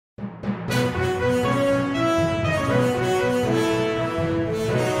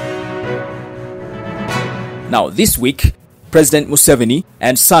Now, this week, President Museveni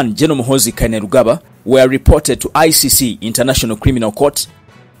and son Museveni Muhoozi were reported to ICC International Criminal Court,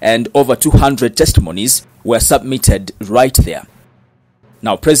 and over 200 testimonies were submitted right there.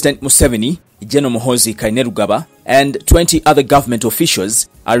 Now, President Museveni, Museveni Muhoozi and 20 other government officials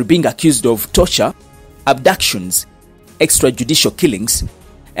are being accused of torture, abductions, extrajudicial killings,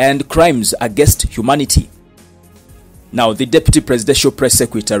 and crimes against humanity. Now, the Deputy Presidential Press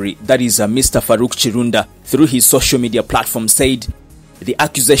Secretary, that is Mr. Farouk Chirunda, through his social media platform said the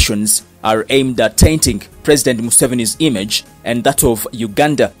accusations are aimed at tainting President Museveni's image and that of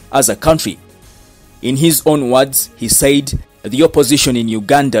Uganda as a country. In his own words, he said the opposition in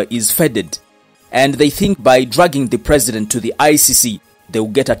Uganda is faded, and they think by dragging the president to the ICC, they will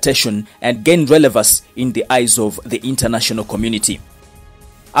get attention and gain relevance in the eyes of the international community.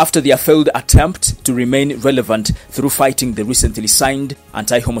 After their failed attempt to remain relevant through fighting the recently signed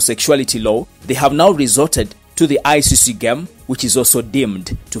anti-homosexuality law, they have now resorted to the ICC game, which is also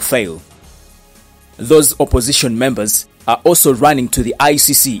deemed to fail. Those opposition members are also running to the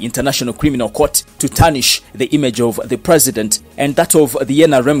ICC International Criminal Court to tarnish the image of the president and that of the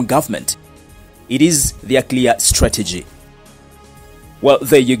NRM government. It is their clear strategy. Well,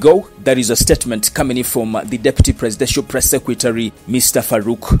 there you go. That is a statement coming in from the Deputy Presidential Press Secretary, Mr.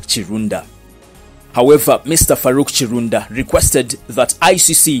 Farouk Chirunda. However, Mr. Farouk Chirunda requested that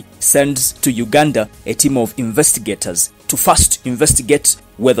ICC sends to Uganda a team of investigators to first investigate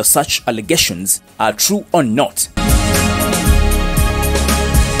whether such allegations are true or not.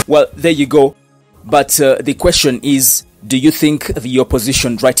 Well, there you go. But the question is, do you think the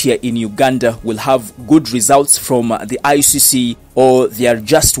opposition right here in Uganda will have good results from the ICC, or they are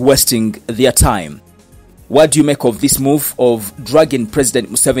just wasting their time? What do you make of this move of dragging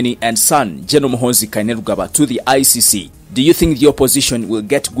President Museveni and son Museveni Muhoozi to the ICC? Do you think the opposition will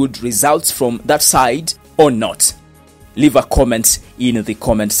get good results from that side or not? Leave a comment in the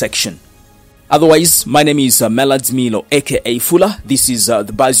comment section. Otherwise, my name is Melad Milo, aka Fuller. This is the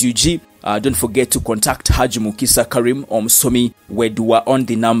Buzz UG. Don't forget to contact Haji Mukisa Karim Musomi Wedua on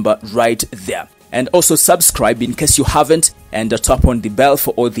the number right there. And also subscribe in case you haven't, and tap on the bell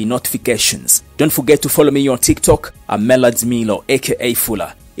for all the notifications. Don't forget to follow me on TikTok. I'm Melad Milo, aka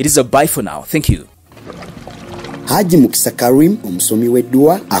Fuller. It is a bye for now. Thank you. Haji Mukisa Karim Musomi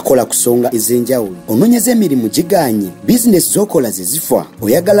Wedua akola kusonga ezenjawulo. Ononyeze emirimu giganye, business zokola zezifa,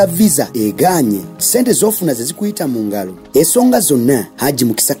 oyagala visa eganye, sente zofuna zezikuyita mu ngalo. Esonga zonna Haji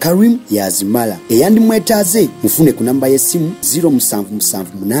Mukisa Karim yazimala. Eyandimwetaaze mufune ku namba y'essimu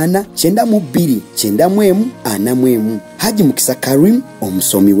 0778 92 91 Haji Mukisa Karim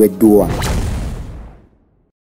Musomi Wedua.